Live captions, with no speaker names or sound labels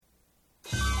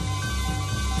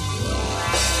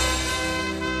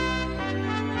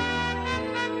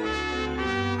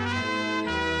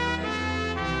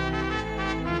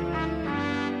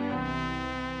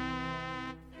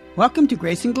Welcome to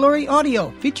Grace and Glory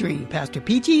Audio, featuring Pastor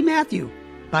P.G. Matthew,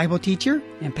 Bible teacher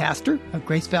and pastor of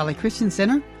Grace Valley Christian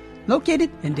Center,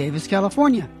 located in Davis,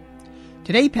 California.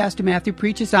 Today, Pastor Matthew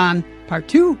preaches on part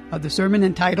 2 of the sermon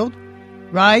entitled,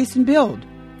 Rise and Build.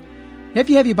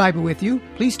 If you have your Bible with you,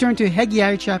 please turn to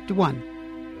Haggai chapter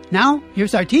 1. Now,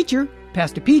 here's our teacher,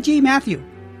 Pastor P.G. Matthew.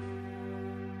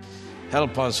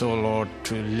 Help us, O Lord,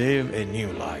 to live a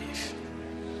new life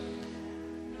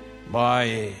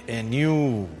by a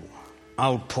new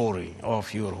outpouring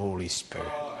of your Holy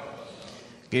Spirit.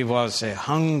 Give us a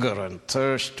hunger and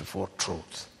thirst for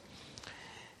truth.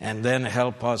 And then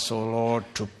help us, O Lord,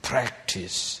 to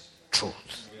practice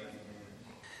truth.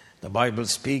 The Bible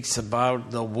speaks about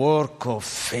the work of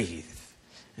faith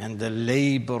and the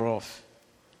labor of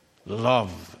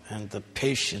love and the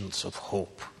patience of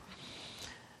hope.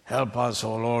 Help us,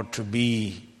 O Lord, to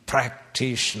be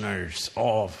practitioners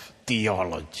of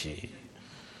theology.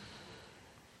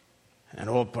 And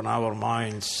open our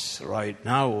minds right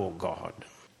now, O God.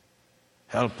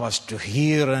 Help us to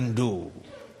hear and do.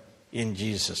 In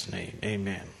Jesus' name,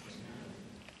 amen.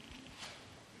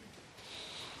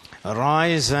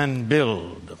 Rise and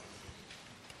build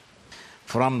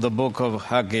from the book of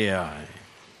Haggai.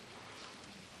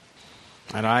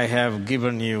 And I have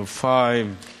given you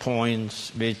 5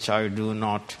 points which I do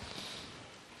not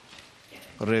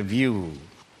review.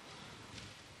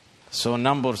 So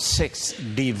number 6,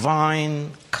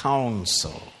 divine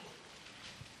counsel.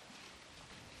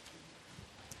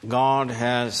 God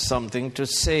has something to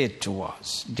say to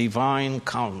us, divine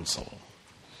counsel.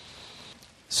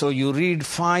 So you read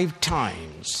 5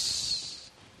 times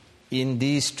in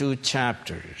these 2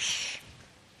 chapters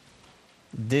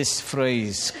this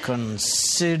phrase,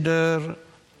 consider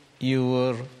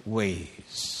your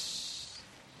ways.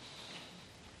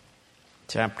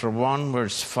 Chapter 1,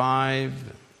 verse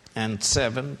 5 and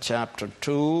 7. Chapter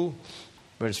 2,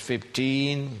 verse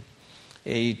 15,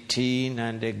 18,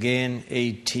 and again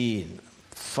 18.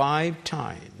 5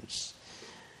 times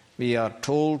we are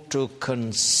told to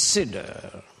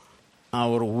consider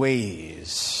our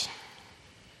ways.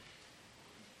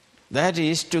 That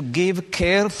is, to give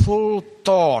careful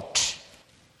thought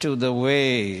to the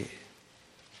way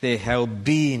they have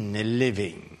been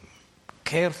living.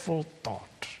 Careful thought.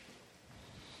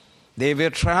 They were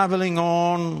traveling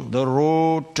on the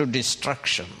road to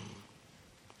destruction,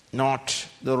 not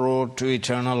the road to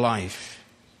eternal life.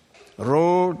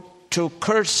 Road to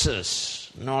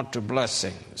curses, not to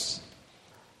blessings.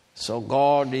 So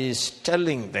God is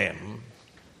telling them,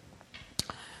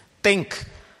 think,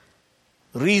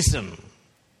 reason,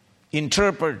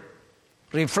 interpret,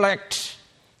 reflect,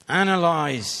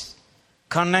 analyze,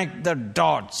 connect the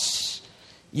dots,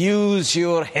 use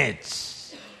your heads.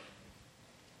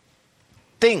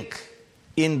 Think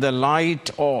in the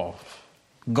light of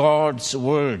God's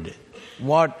word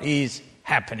what is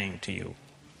happening to you.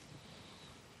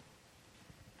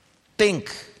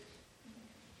 Think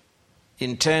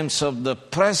in terms of the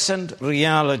present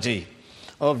reality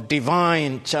of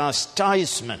divine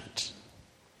chastisement.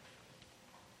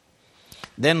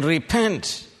 Then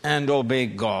repent and obey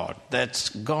God. That's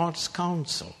God's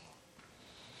counsel.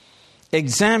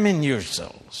 Examine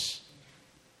yourselves.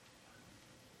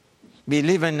 We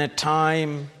live in a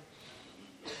time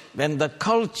when the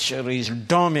culture is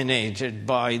dominated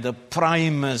by the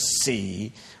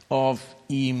primacy of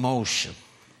emotion.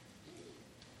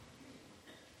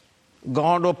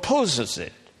 God opposes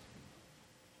it.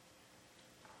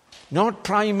 Not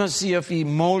primacy of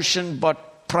emotion,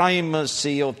 but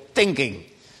primacy of thinking,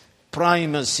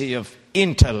 primacy of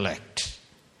intellect.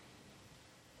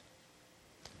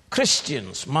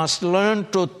 Christians must learn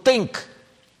to think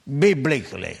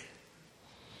biblically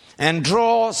and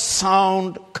draw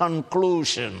sound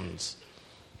conclusions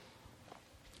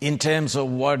in terms of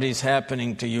what is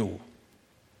happening to you.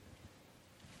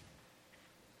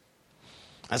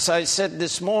 As I said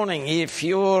this morning, if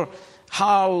your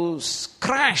house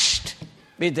crashed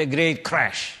with a great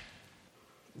crash,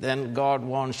 then God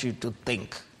wants you to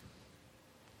think,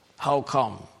 how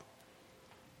come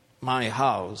my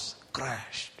house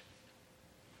crashed?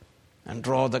 And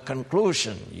draw the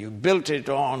conclusion. You built it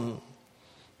on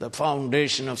the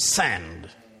foundation of sand.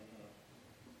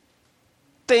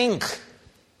 Think.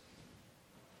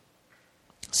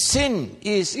 Sin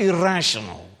is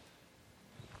irrational.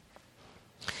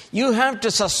 You have to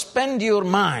suspend your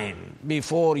mind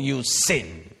before you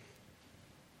sin.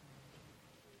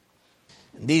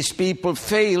 These people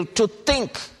fail to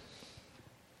think.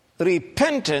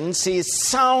 Repentance is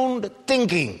sound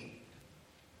thinking.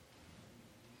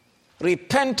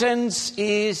 Repentance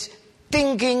is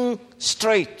thinking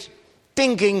straight,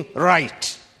 thinking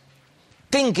right.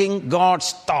 thinking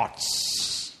God's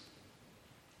thoughts.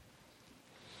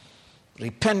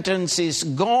 Repentance is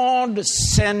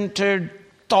God-centered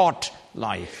thought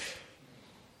life.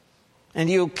 And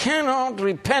you cannot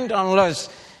repent unless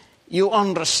you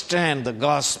understand the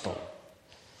gospel.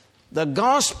 The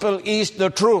gospel is the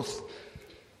truth.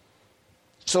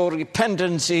 So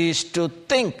repentance is to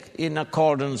think in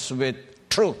accordance with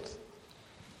truth.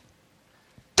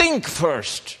 Think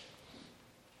first.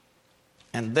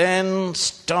 And then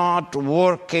start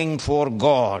working for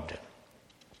God.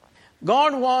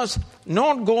 God was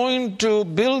not going to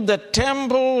build the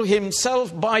temple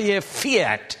himself by a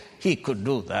fiat. He could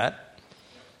do that.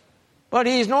 But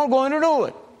he is not going to do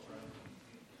it.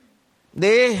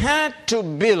 They had to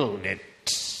build it.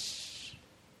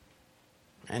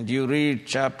 And you read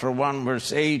chapter 1,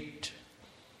 verse 8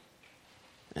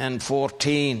 and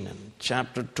 14, and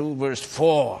chapter 2, verse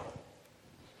 4.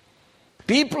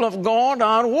 People of God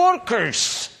are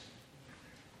workers.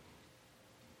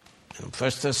 And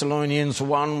 1 Thessalonians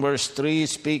 1, verse 3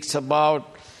 speaks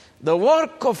about the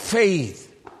work of faith.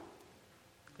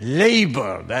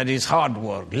 Labor, that is hard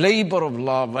work. Labor of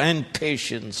love and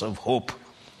patience of hope.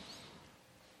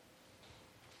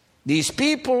 These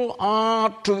people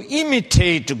are to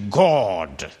imitate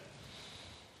God.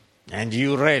 And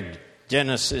you read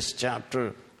Genesis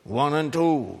chapter 1 and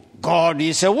 2. God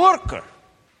is a worker.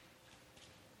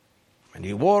 And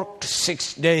he worked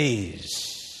 6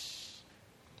 days.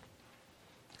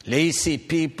 Lazy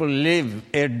people live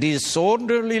a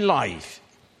disorderly life.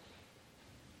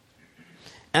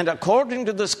 And according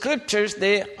to the scriptures,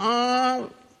 they are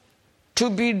to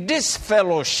be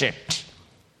disfellowshipped.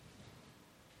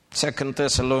 2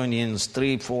 Thessalonians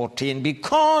 3:14,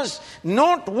 because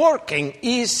not working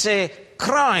is a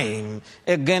crime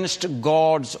against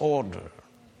God's order.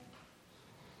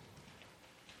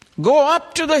 Go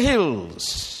up to the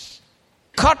hills,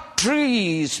 cut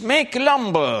trees, make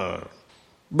lumber,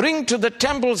 bring to the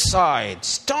temple site,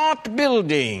 start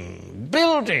building,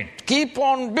 build it, keep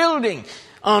on building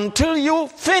until you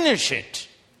finish it.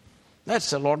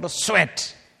 That's a lot of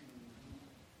sweat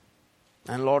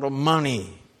and a lot of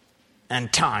money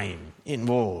and time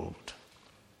involved.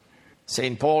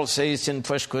 St. Paul says in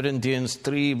 1 Corinthians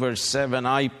 3, verse 7,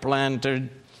 I planted,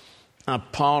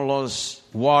 Apollos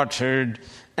watered,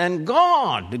 and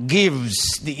God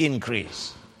gives the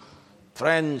increase.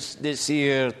 Friends, this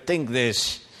year, think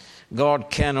this. God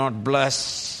cannot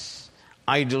bless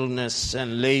idleness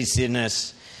and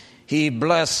laziness. He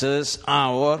blesses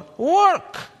our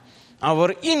work,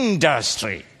 our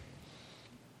industry.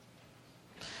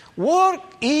 Work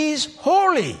is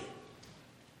holy.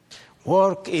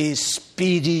 Work is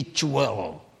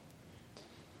spiritual.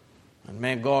 And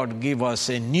may God give us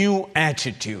a new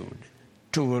attitude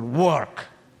toward work.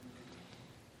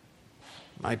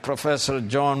 My professor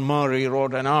John Murray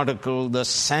wrote an article, The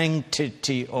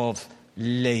Sanctity of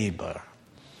Labor.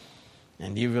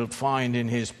 And you will find in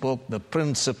his book, The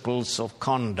Principles of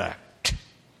Conduct.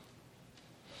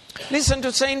 Listen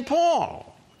to St. Paul.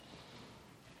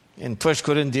 In 1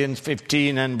 Corinthians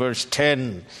 15 and verse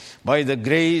 10, by the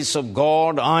grace of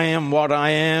God, I am what I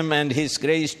am, and his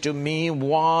grace to me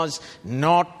was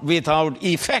not without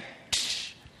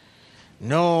effect.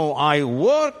 No, I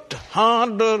worked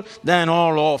harder than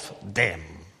all of them.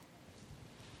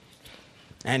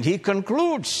 And he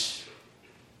concludes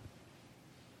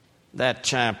that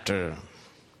chapter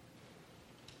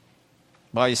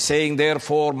by saying,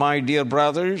 therefore, my dear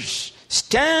brothers,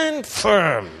 stand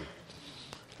firm.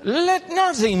 Let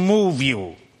nothing move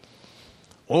you.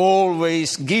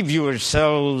 Always give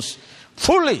yourselves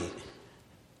fully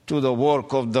to the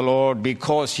work of the Lord,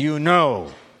 because you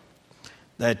know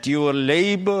that your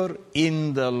labor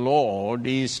in the Lord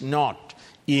is not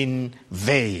in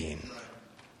vain.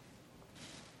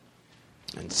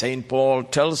 And St. Paul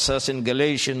tells us in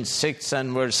Galatians 6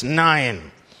 and verse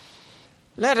 9,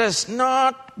 let us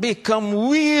not become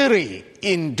weary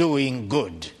in doing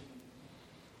good.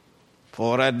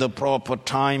 For at the proper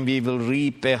time we will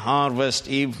reap a harvest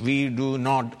if we do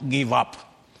not give up.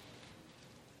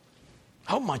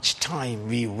 How much time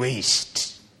we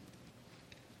waste.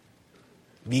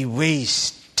 We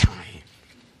waste time.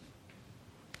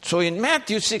 So in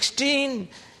Matthew 16,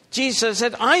 Jesus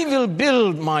said, I will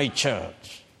build my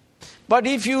church. But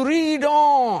if you read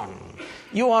on,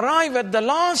 you arrive at the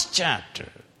last chapter.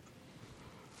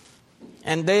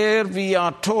 And there we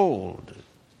are told,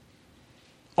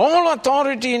 all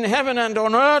authority in heaven and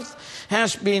on earth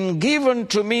has been given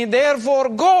to me. Therefore,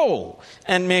 go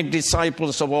and make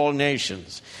disciples of all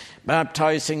nations,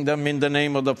 baptizing them in the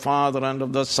name of the Father and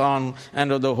of the Son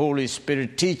and of the Holy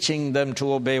Spirit, teaching them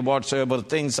to obey whatsoever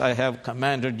things I have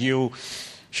commanded you.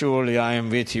 Surely I am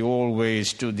with you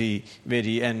always to the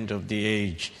very end of the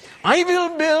age. I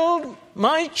will build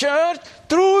my church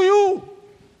through you.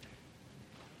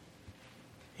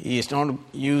 He is not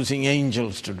using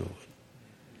angels to do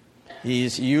it. He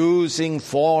is using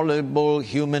fallible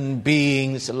human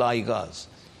beings like us.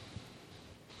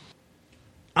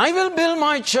 I will build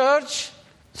my church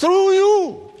through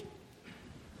you.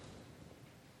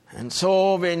 And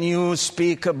so when you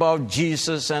speak about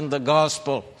Jesus and the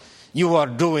gospel, you are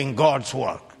doing God's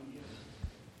work.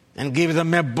 And give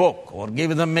them a book or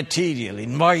give them material.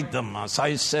 Invite them, as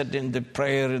I said in the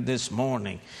prayer this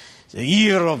morning. It's a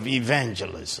year of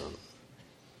evangelism.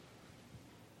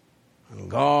 And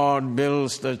God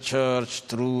builds the church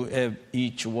through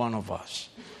each one of us.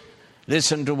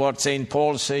 Listen to what St.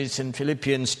 Paul says in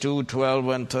Philippians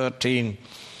 2:12 and 13.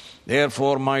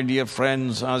 Therefore, my dear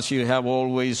friends, as you have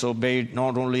always obeyed,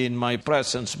 not only in my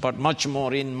presence, but much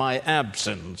more in my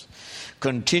absence,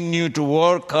 continue to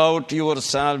work out your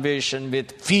salvation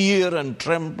with fear and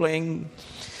trembling,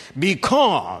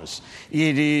 because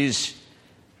it is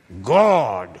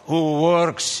God who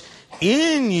works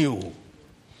in you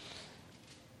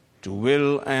to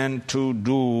will and to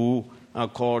do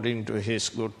according to his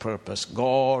good purpose.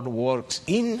 God works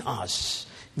in us.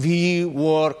 We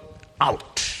work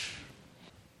out.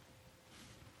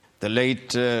 The late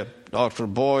Dr.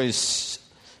 Boyce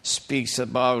speaks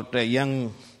about a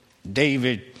young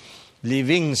David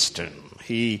Livingstone.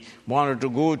 He wanted to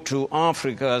go to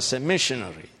Africa as a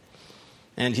missionary.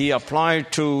 And he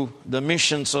applied to the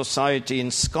Mission Society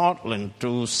in Scotland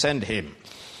to send him.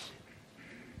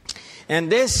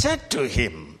 And they said to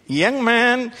him, young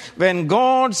man, when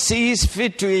God sees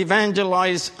fit to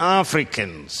evangelize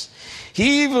Africans,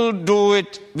 he will do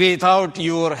it without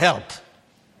your help.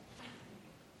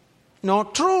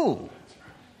 Not true.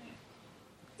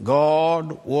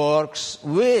 God works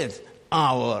with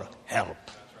our help.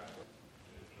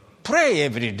 Pray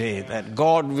every day that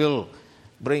God will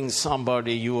bring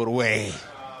somebody your way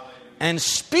and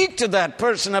speak to that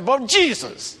person about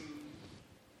Jesus.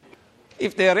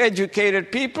 If they are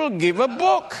educated people, give a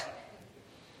book.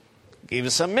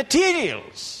 Give some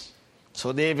materials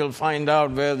so they will find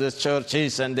out where the church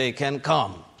is and they can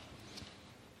come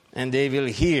and they will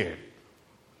hear.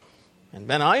 And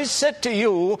when I said to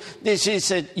you, this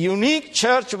is a unique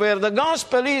church where the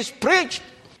gospel is preached,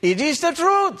 it is the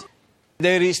truth.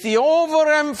 There is the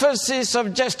overemphasis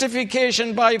of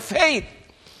justification by faith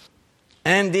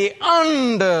and the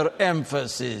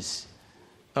underemphasis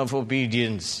of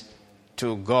obedience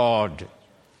to God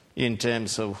in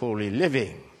terms of holy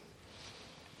living.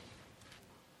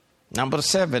 Number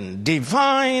 7,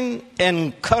 divine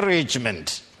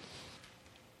encouragement.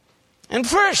 And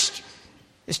first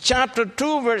is chapter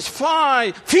 2, verse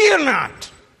 5. Fear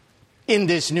not in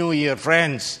this new year,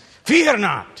 friends. Fear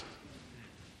not.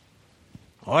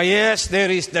 Oh yes,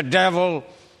 there is the devil,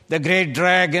 the great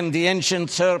dragon, the ancient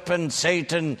serpent,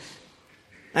 Satan,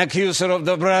 accuser of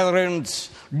the brethren,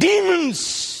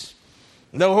 demons,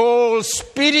 the whole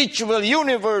spiritual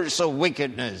universe of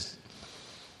wickedness.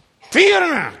 Fear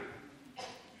not.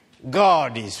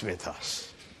 God is with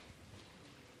us.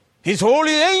 His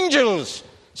holy angels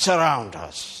surround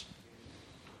us.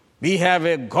 We have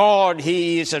a God.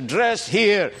 He is addressed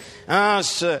here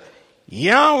as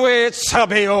Yahweh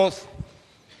Sabaoth,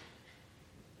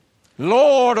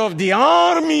 Lord of the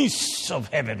armies of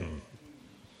heaven.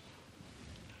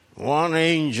 One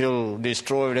angel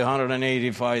destroyed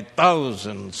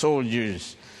 185,000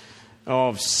 soldiers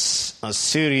of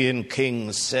Assyrian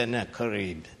king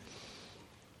Sennacherib.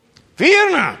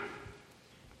 Fear not.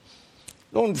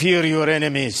 Don't fear your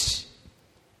enemies.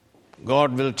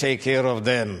 God will take care of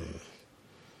them.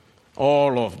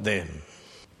 All of them.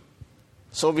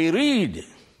 So we read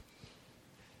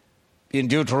in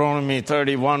Deuteronomy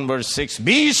 31 verse 6,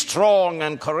 be strong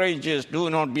and courageous. Do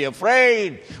not be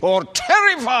afraid or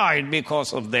terrified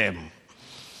because of them.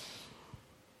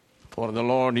 For the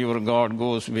Lord your God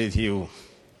goes with you.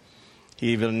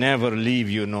 He will never leave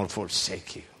you nor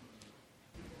forsake you.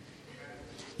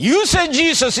 You say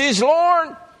Jesus is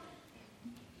Lord.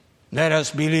 Let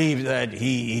us believe that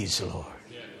He is Lord.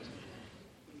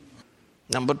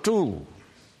 Number 2,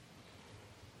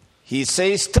 He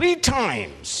says 3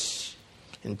 times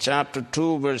in chapter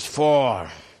 2, verse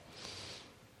 4,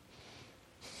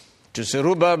 to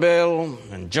Zerubbabel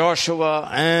and Joshua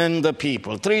and the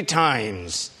people, 3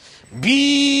 times,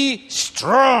 be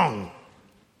strong.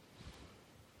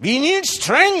 We need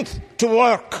strength to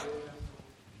work.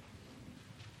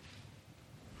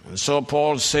 And so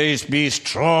Paul says, be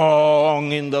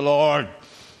strong in the Lord.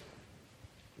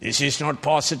 This is not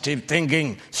positive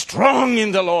thinking. Strong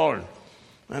in the Lord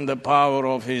and the power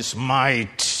of his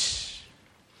might.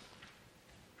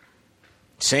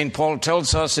 St. Paul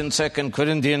tells us in 2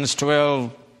 Corinthians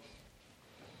 12,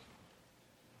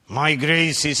 my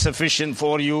grace is sufficient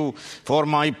for you, for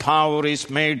my power is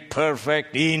made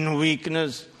perfect in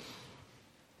weakness.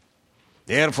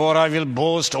 Therefore I will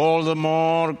boast all the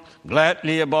more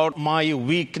gladly about my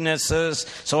weaknesses,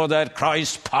 so that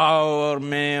Christ's power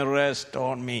may rest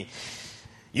on me.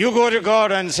 You go to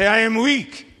God and say, I am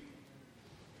weak.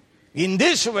 In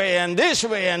this way and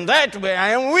that way,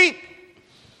 I am weak.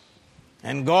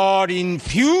 And God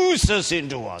infuses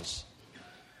into us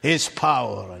his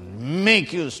power and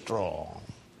make you strong.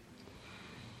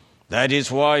 That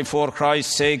is why, for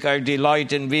Christ's sake, I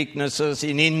delight in weaknesses,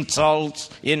 in insults,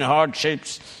 in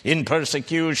hardships, in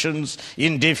persecutions,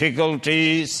 in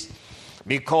difficulties.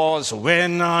 Because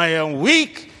when I am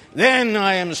weak, then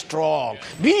I am strong.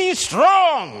 Be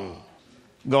strong,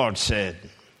 God said.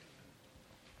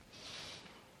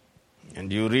 And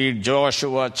you read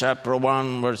Joshua chapter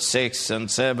 1, verse 6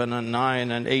 and 7 and 9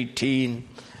 and 18.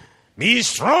 Be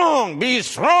strong, be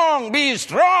strong, be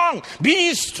strong,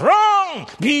 be strong,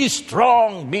 be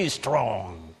strong, be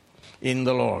strong in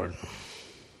the Lord.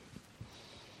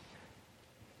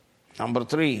 Number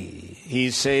 3,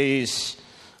 he says,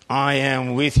 I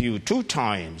am with you 2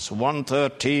 times,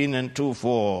 1:13 and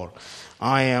 2:4.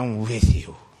 I am with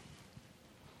you.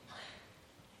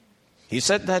 He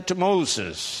said that to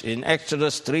Moses in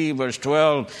Exodus 3, verse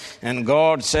 12, and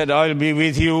God said, I'll be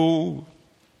with you.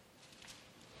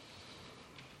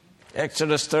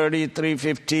 Exodus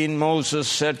 33:15, Moses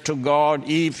said to God,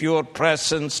 if your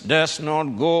presence does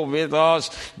not go with us,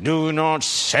 do not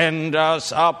send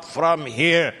us up from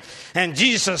here. And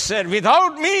Jesus said,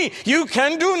 without me, you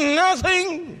can do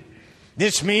nothing.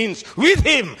 This means with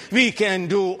him, we can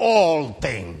do all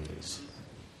things.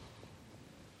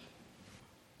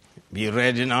 We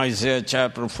read in Isaiah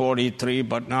chapter 43,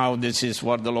 but now this is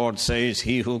what the Lord says,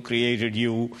 he who created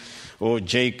you, O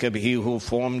Jacob, he who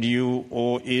formed you,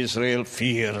 O Israel,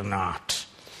 fear not.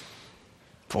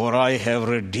 For I have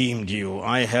redeemed you.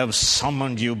 I have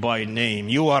summoned you by name.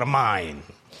 You are mine.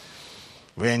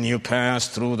 When you pass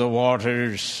through the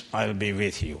waters, I'll be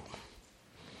with you.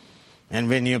 And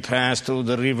when you pass through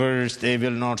the rivers, they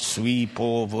will not sweep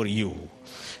over you.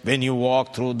 When you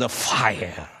walk through the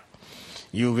fire,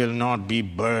 you will not be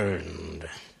burned.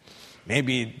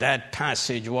 Maybe that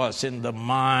passage was in the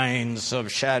minds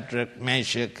of Shadrach,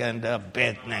 Meshach, and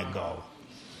Abednego.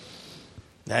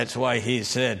 That's why he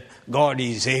said, God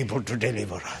is able to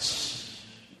deliver us.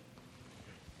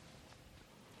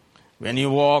 When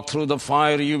you walk through the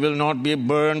fire, you will not be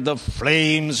burned. The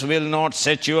flames will not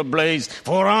set you ablaze.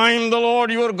 For I am the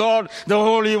Lord your God, the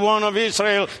Holy One of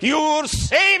Israel, your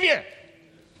Savior.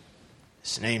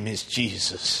 His name is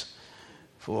Jesus.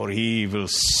 For he will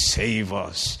save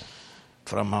us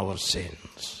from our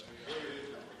sins.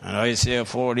 And Isaiah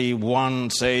 41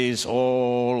 says,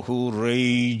 all who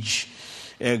rage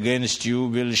against you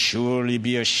will surely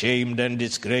be ashamed and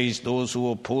disgraced. Those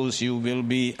who oppose you will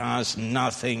be as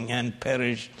nothing and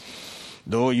perish.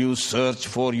 Though you search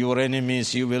for your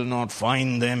enemies, you will not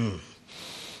find them.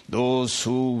 Those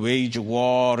who wage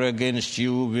war against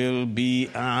you will be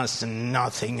as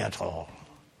nothing at all.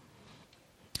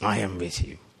 I am with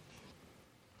you.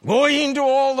 Go into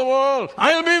all the world.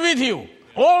 I'll be with you.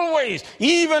 Always.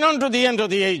 Even unto the end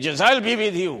of the ages. I'll be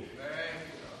with you.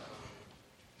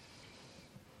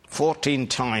 14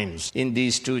 times in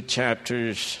these 2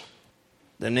 chapters,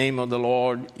 the name of the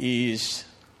Lord is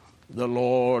the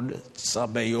Lord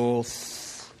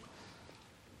Sabaoth.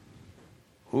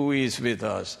 Who is with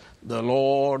us? The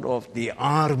Lord of the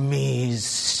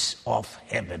armies of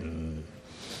heaven.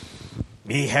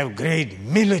 We have great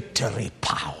military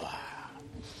power.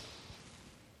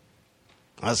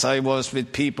 As I was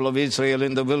with people of Israel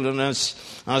in the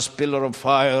wilderness, as pillar of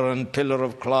fire and pillar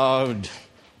of cloud,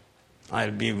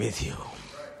 I'll be with you.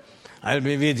 I'll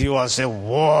be with you as a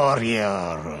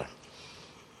warrior.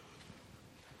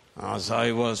 As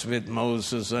I was with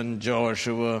Moses and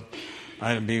Joshua,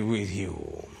 I'll be with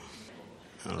you.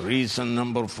 And reason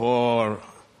number 4,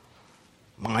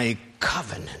 my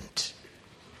covenant.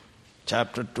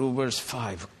 Chapter 2, verse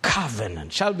 5.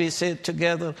 Covenant. Shall we say it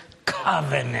together?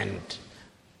 Covenant.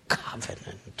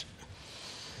 Covenant.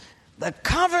 The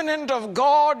covenant of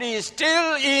God is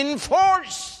still in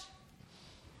force.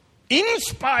 In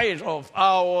spite of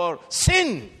our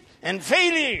sin and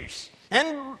failures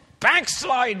and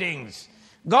backslidings,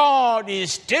 God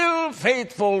is still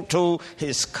faithful to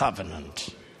his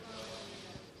covenant.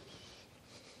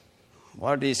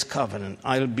 What is covenant?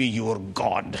 I'll be your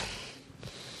God.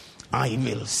 I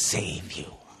will save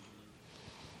you.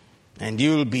 And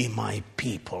you'll be my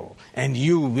people. And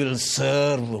you will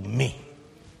serve me.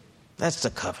 That's the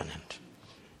covenant.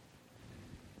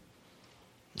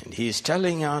 And he is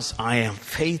telling us, I am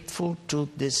faithful to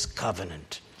this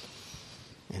covenant,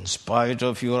 in spite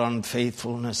of your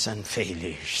unfaithfulness and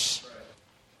failures.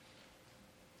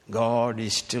 God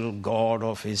is still God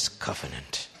of his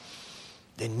covenant.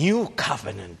 The new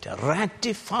covenant,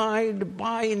 ratified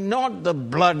by not the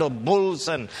blood of bulls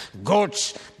and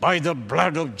goats, by the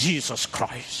blood of Jesus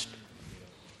Christ.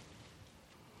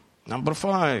 Number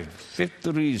 5, fifth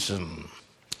reason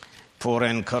for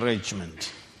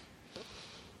encouragement.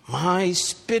 My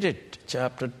spirit,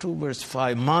 chapter 2, verse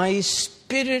 5, my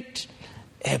spirit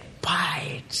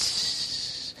abides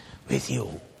with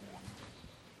you.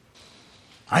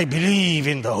 I believe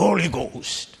in the Holy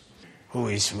Ghost who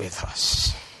is with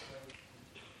us.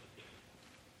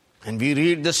 And we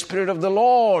read the Spirit of the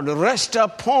Lord rest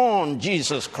upon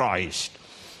Jesus Christ.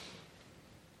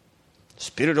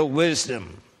 Spirit of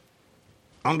wisdom,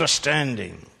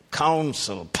 understanding,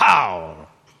 counsel, power,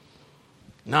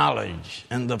 knowledge,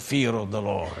 and the fear of the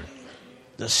Lord.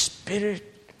 The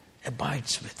Spirit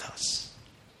abides with us.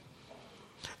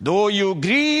 Though you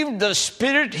grieve the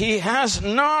Spirit, he has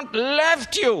not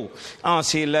left you,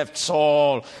 as he left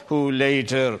Saul, who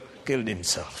later killed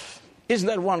himself. Isn't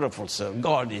that wonderful, sir?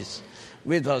 God is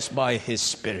with us by his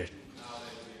Spirit.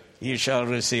 You shall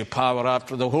receive power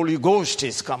after the Holy Ghost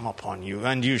is come upon you,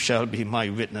 and you shall be my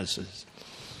witnesses.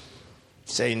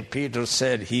 St. Peter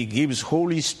said he gives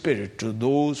Holy Spirit to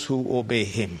those who obey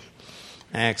him.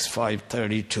 Acts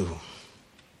 5:32.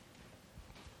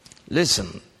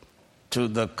 Listen to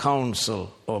the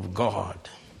counsel of God,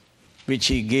 which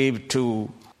he gave to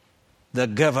the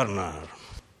governor,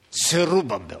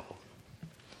 Zerubbabel.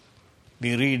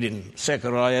 We read in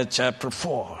Zechariah chapter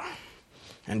 4,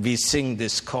 and we sing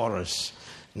this chorus,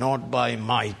 not by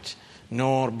might,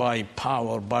 nor by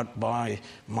power, but by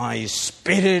my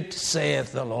Spirit,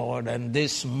 saith the Lord, and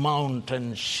this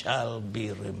mountain shall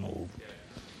be removed.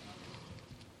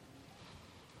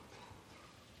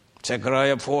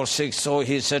 Zechariah 4:6, so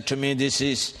he said to me, this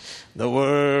is the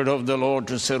word of the Lord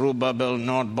to Zerubbabel,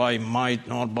 not by might,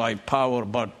 nor by power,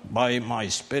 but by my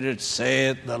Spirit,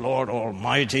 saith the Lord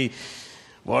Almighty.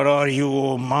 What are you,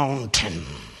 O mountain?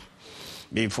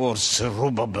 Before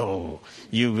Zerubbabel,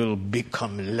 you will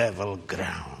become level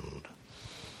ground.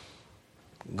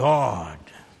 God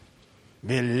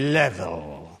will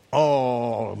level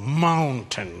all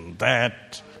mountains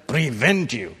that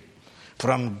prevent you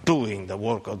from doing the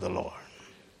work of the Lord.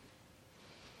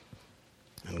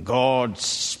 And God's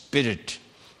Spirit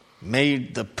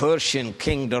made the Persian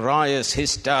king Darius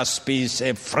Hystaspes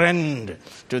a friend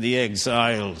to the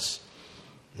exiles.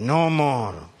 No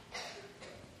more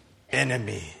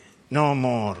enemy, no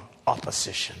more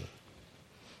opposition.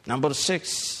 Number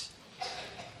 6,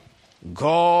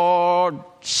 God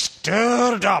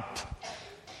stirred up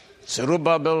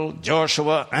Zerubbabel,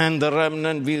 Joshua, and the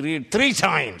remnant. We read 3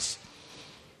 times.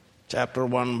 Chapter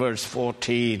 1, verse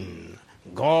 14.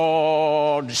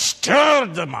 God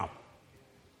stirred them up.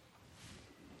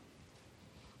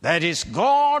 That is,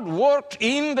 God worked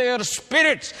in their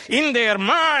spirits, in their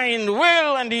mind,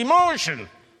 will, and emotion.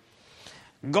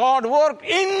 God worked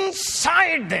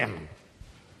inside them.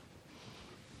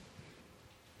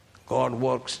 God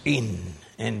works in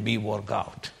and we work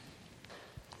out.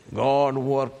 God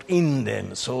worked in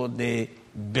them, so they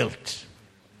built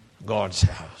God's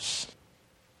house.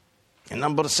 And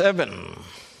number 7,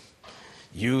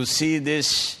 you see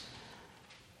this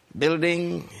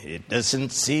building, it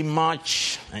doesn't seem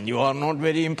much, and you are not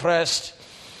very impressed.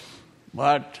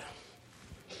 But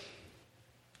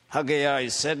Haggai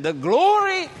said, the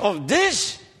glory of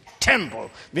this temple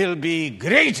will be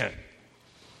greater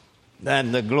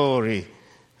than the glory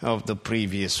of the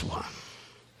previous one.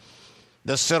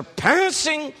 The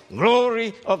surpassing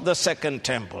glory of the second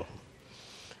temple,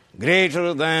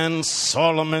 greater than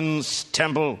Solomon's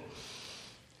temple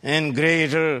and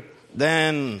greater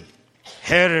than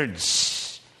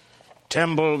Herod's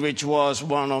temple, which was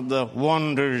one of the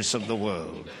wonders of the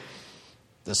world.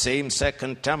 The same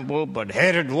second temple, but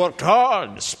Herod worked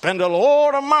hard, spent a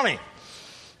lot of money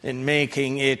in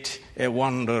making it a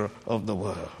wonder of the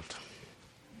world.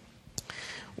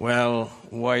 Well,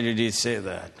 why did he say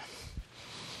that?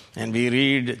 And we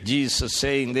read Jesus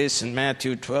saying this in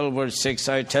Matthew 12, verse 6,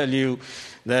 I tell you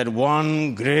that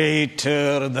one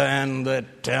greater than the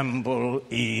temple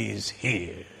is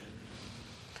here.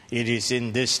 It is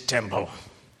in this temple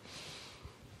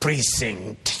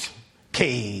precinct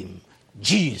came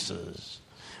Jesus,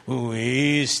 who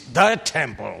is the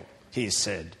temple, he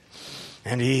said,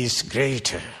 and he is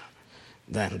greater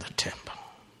than the temple.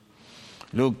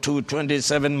 Luke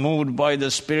 2:27, moved by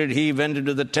the Spirit, he went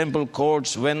into the temple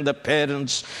courts when the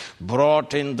parents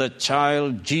brought in the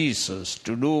child Jesus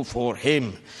to do for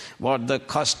him what the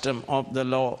custom of the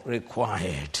law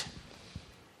required.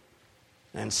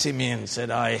 And Simeon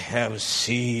said, I have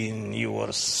seen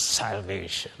your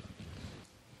salvation.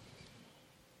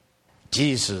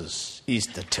 Jesus is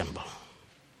the temple.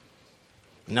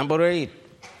 Number 8.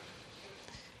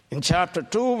 In chapter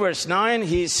 2, verse 9,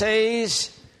 he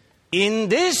says, in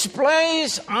this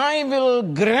place I will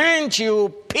grant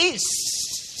you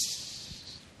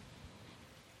peace.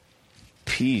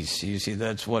 Peace, you see,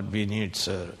 that's what we need,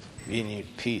 sir. We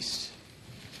need peace.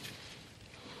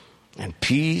 And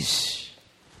peace,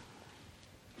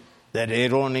 that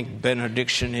Aaronic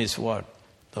benediction is what?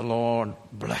 The Lord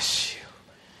bless you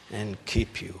and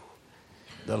keep you.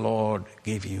 The Lord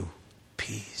give you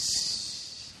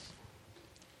peace.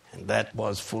 And that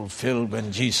was fulfilled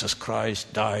when Jesus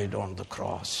Christ died on the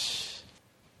cross.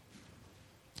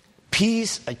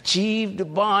 Peace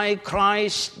achieved by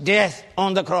Christ's death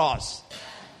on the cross.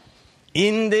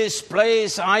 In this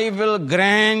place I will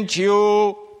grant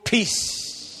you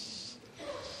peace.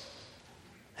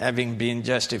 Having been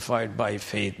justified by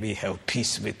faith, we have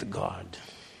peace with God.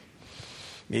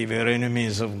 We were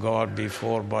enemies of God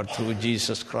before, but through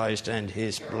Jesus Christ and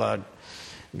his blood,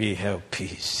 we have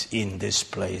peace. In this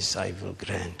place I will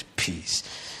grant peace.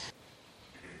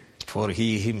 For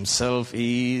he himself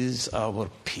is our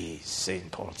peace,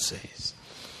 St. Paul says.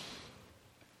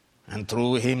 And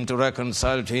through him to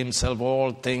reconcile to himself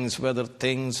all things, whether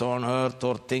things on earth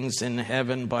or things in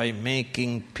heaven, by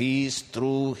making peace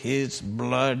through his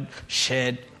blood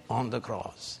shed on the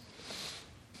cross.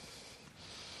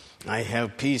 I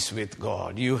have peace with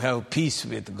God. You have peace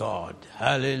with God.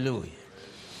 Hallelujah.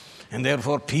 And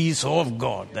therefore peace of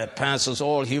God that passes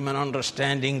all human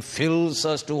understanding fills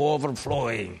us to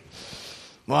overflowing.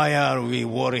 Why are we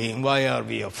worrying? Why are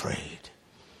we afraid?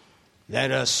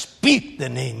 Let us speak the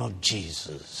name of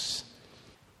Jesus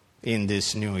in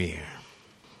this new year.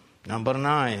 Number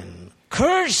 9,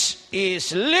 curse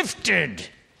is lifted,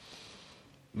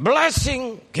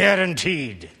 blessing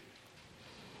guaranteed.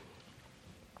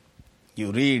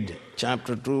 You read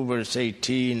chapter 2, verse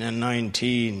 18 and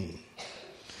 19.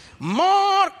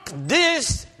 Mark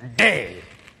this day,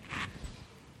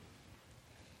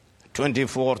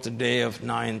 24th day of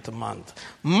 9th month.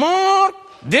 Mark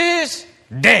this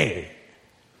day.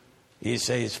 He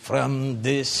says, from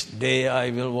this day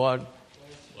I will what?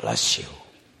 Bless you,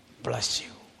 bless you,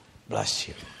 bless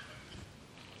you.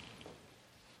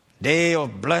 Day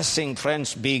of blessing,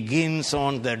 friends, begins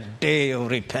on the day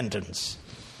of repentance.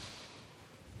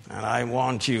 And I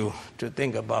want you to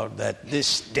think about that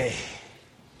this day.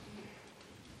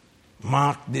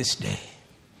 Mark this day.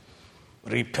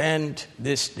 Repent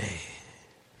this day.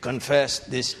 Confess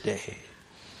this day.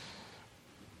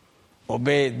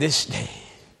 Obey this day.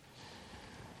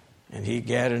 And he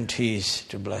guarantees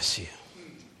to bless you.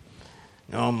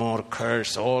 No more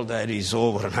curse. All that is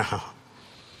over now.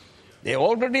 They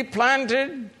already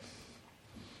planted.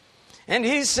 And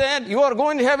he said, you are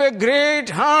going to have a great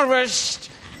harvest.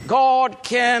 God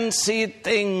can see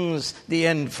things, the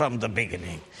end from the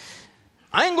beginning.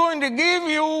 I'm going to give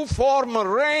you former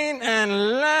rain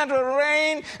and latter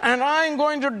rain, and I'm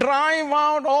going to drive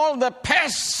out all the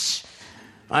pests.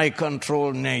 I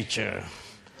control nature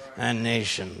and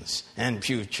nations and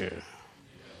future.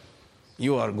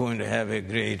 You are going to have a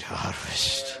great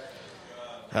harvest.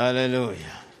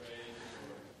 Hallelujah.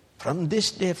 From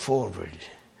this day forward,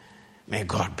 may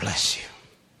God bless you.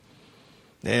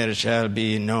 There shall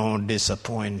be no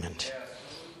disappointment.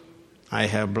 I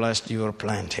have blessed your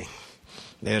planting.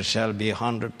 There shall be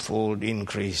 100-fold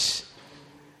increase.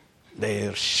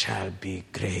 There shall be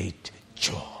great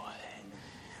joy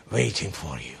waiting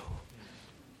for you.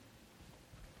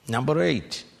 Number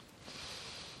 8.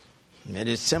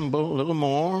 Very simple, a little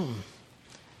more.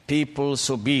 People's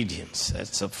obedience.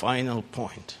 That's the final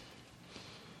point.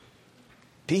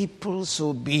 People's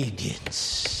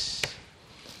obedience.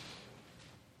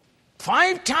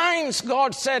 5 times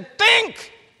God said,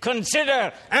 think,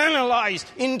 consider, analyze,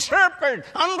 interpret,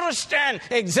 understand,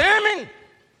 examine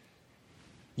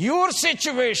your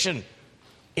situation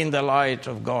in the light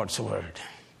of God's word.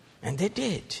 And they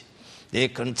did. They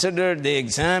considered, they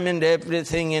examined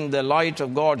everything in the light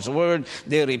of God's word.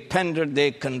 They repented,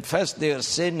 they confessed their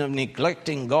sin of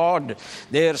neglecting God,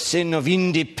 their sin of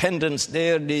independence,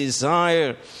 their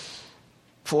desire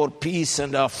for peace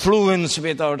and affluence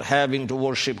without having to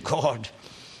worship God.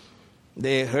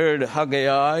 They heard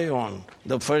Haggai on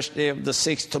the first day of the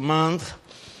 6th month.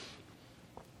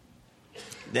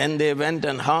 Then they went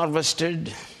and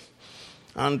harvested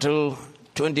until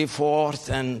 24th,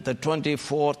 and the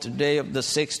 24th day of the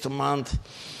 6th month,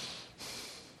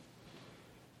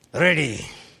 ready.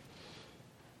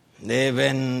 They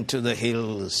went to the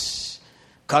hills,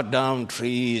 cut down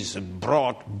trees,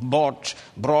 brought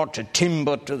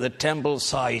timber to the temple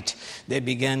site. They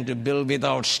began to build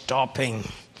without stopping.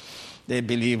 They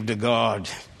believed God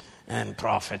and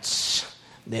prophets.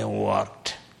 They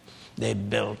worked, they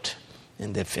built,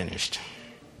 and they finished.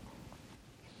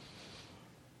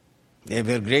 They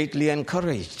were greatly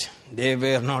encouraged. They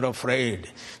were not afraid.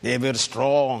 They were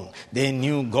strong. They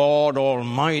knew God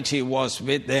Almighty was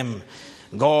with them,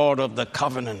 God of the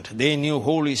covenant. They knew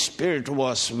Holy Spirit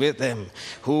was with them,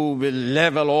 who will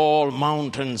level all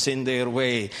mountains in their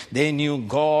way. They knew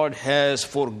God has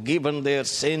forgiven their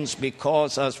sins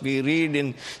because, as we read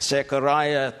in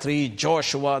Zechariah 3,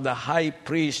 Joshua the high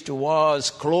priest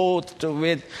was clothed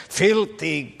with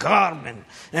filthy garment.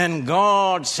 And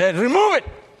God said, remove it,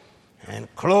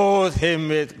 and clothe him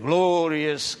with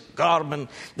glorious garment,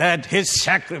 that his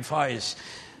sacrifice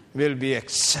will be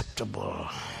acceptable.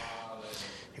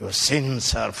 Your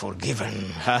sins are forgiven.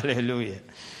 Hallelujah.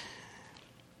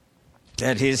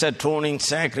 That his atoning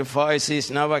sacrifice is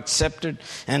now accepted,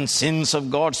 and sins of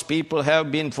God's people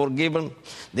have been forgiven.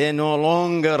 They no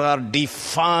longer are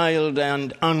defiled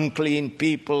and unclean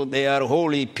people. They are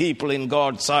holy people in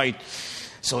God's sight.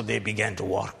 So they began to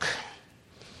work.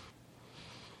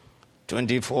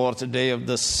 24th day of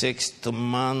the 6th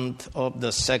month of the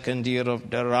 2nd year of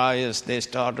Darius, they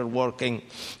started working.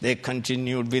 They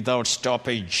continued without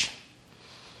stoppage.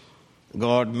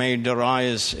 God made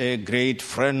Darius a great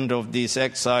friend of these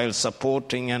exiles,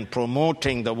 supporting and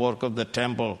promoting the work of the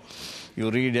temple.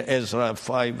 You read Ezra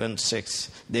 5 and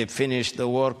 6. They finished the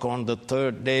work on the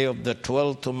 3rd day of the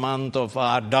 12th month of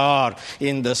Adar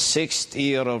in the 6th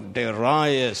year of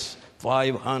Darius,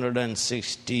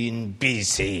 516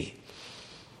 BC.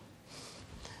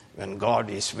 When God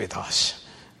is with us,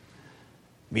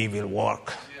 we will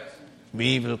work.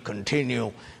 We will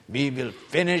continue. We will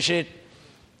finish it.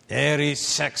 There is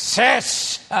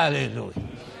success. Hallelujah.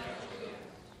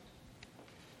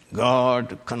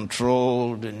 God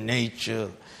controlled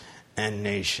nature and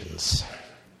nations.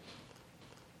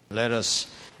 Let us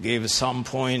give some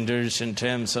pointers in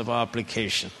terms of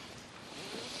application.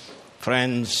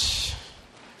 Friends,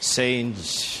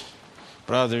 saints,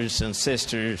 brothers and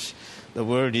sisters, the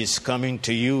word is coming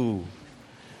to you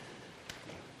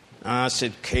as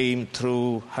it came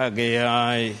through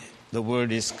Haggai. The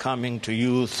word is coming to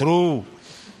you through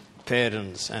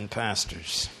parents and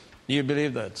pastors. Do you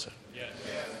believe that, sir? Yes.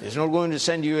 He's not going to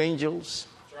send you angels,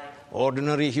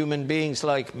 ordinary human beings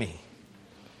like me.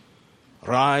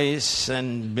 Rise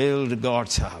and build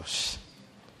God's house.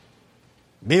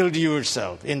 Build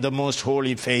yourself in the most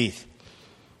holy faith.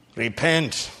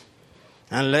 Repent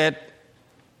and let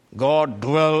God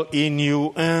dwell in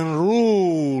you and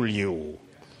rule you.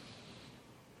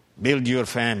 Build your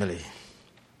family.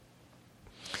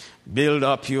 Build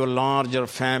up your larger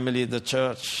family, the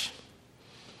church,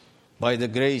 by the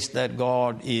grace that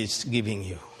God is giving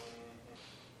you.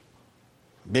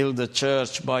 Build the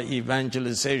church by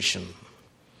evangelization,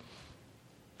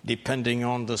 depending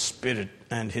on the Spirit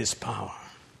and His power.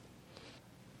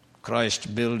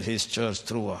 Christ built His church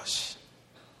through us.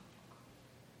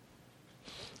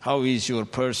 How is your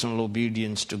personal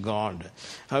obedience to God?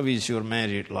 How is your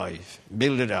married life?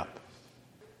 Build it up.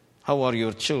 How are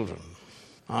your children?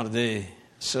 Are they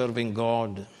serving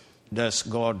God? Does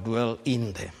God dwell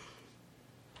in them?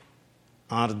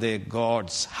 Are they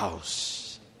God's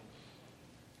house?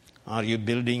 Are you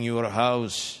building your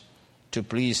house to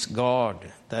please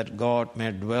God, that God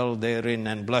may dwell therein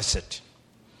and bless it?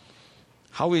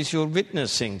 How is your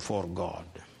witnessing for God?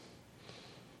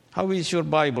 How is your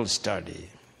Bible study?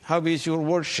 How is your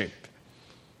worship?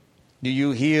 Do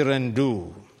you hear and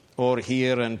do, or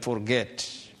hear and forget?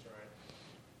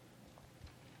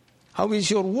 How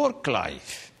is your work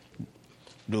life?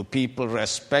 Do people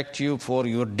respect you for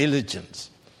your diligence?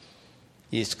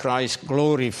 Is Christ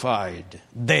glorified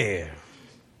there?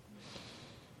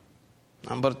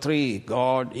 Number 3,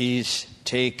 God is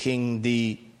taking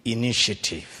the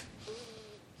initiative.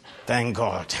 Thank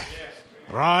God.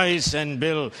 Rise and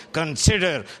build.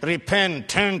 Consider, repent,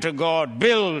 turn to God,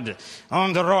 build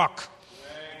on the rock.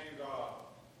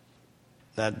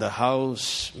 That the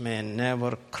house may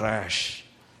never crash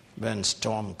when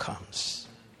storm comes.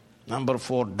 Number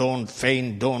 4, don't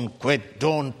faint, don't quit,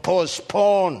 don't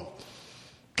postpone.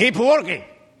 Keep working.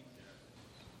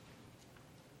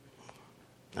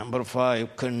 Number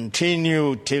 5,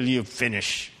 continue till you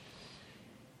finish.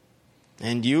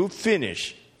 And you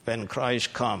finish when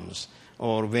Christ comes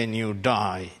or when you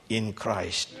die in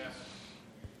Christ.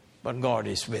 But God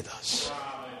is with us.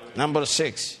 Number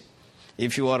 6,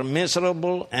 if you are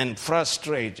miserable and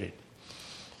frustrated,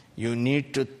 you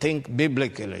need to think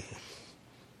biblically.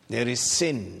 There is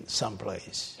sin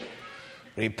someplace.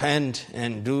 Repent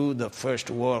and do the first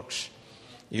works.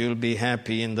 You'll be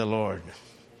happy in the Lord.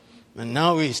 And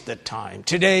now is the time.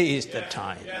 Today is the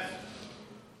time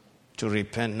to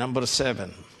repent. Number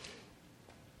 7,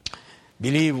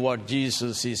 believe what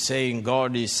Jesus is saying.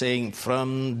 God is saying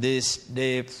from this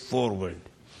day forward.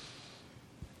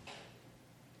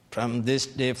 From this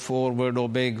day forward,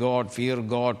 obey God, fear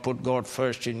God, put God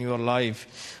first in your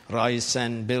life, rise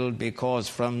and build, because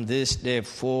from this day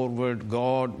forward,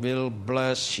 God will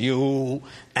bless you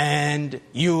and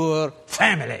your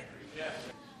family.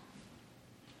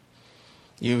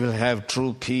 You will have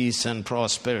true peace and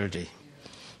prosperity.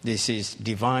 This is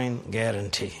divine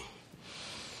guarantee.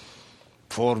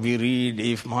 For we read,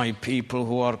 if my people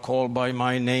who are called by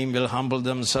my name will humble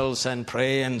themselves and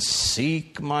pray and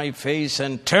seek my face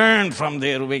and turn from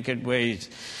their wicked ways,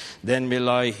 then will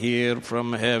I hear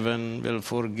from heaven, will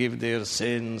forgive their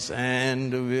sins,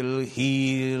 and will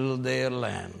heal their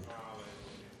land.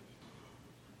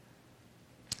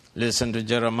 Listen to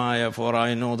Jeremiah, for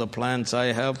I know the plans I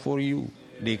have for you,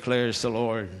 declares the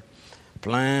Lord.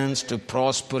 Plans to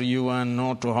prosper you and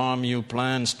not to harm you,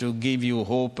 plans to give you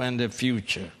hope and a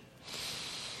future.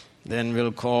 Then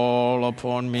will call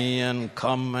upon me and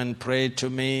come and pray to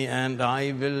me, and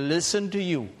I will listen to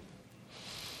you.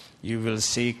 You will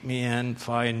seek me and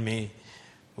find me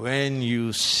when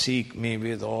you seek me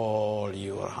with all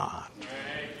your heart.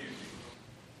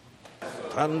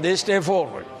 From this day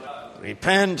forward,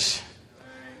 repent,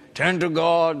 turn to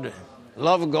God,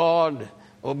 love God,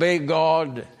 obey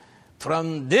God.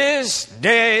 From this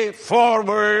day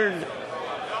forward,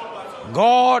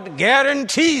 God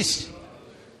guarantees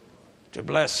to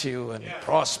bless you and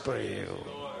prosper you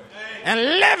and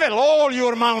level all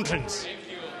your mountains.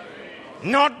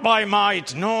 Not by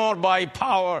might nor by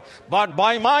power, but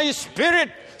by my Spirit,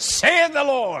 saith the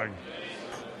Lord.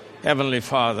 Heavenly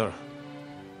Father,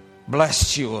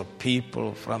 bless your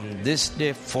people from this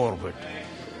day forward.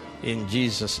 In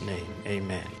Jesus' name,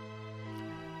 amen.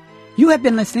 You have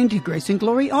been listening to Grace and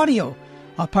Glory Audio,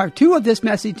 a part 2 of this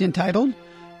message entitled,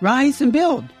 Rise and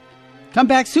Build. Come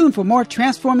back soon for more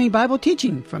transforming Bible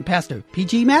teaching from Pastor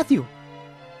P.G. Matthew.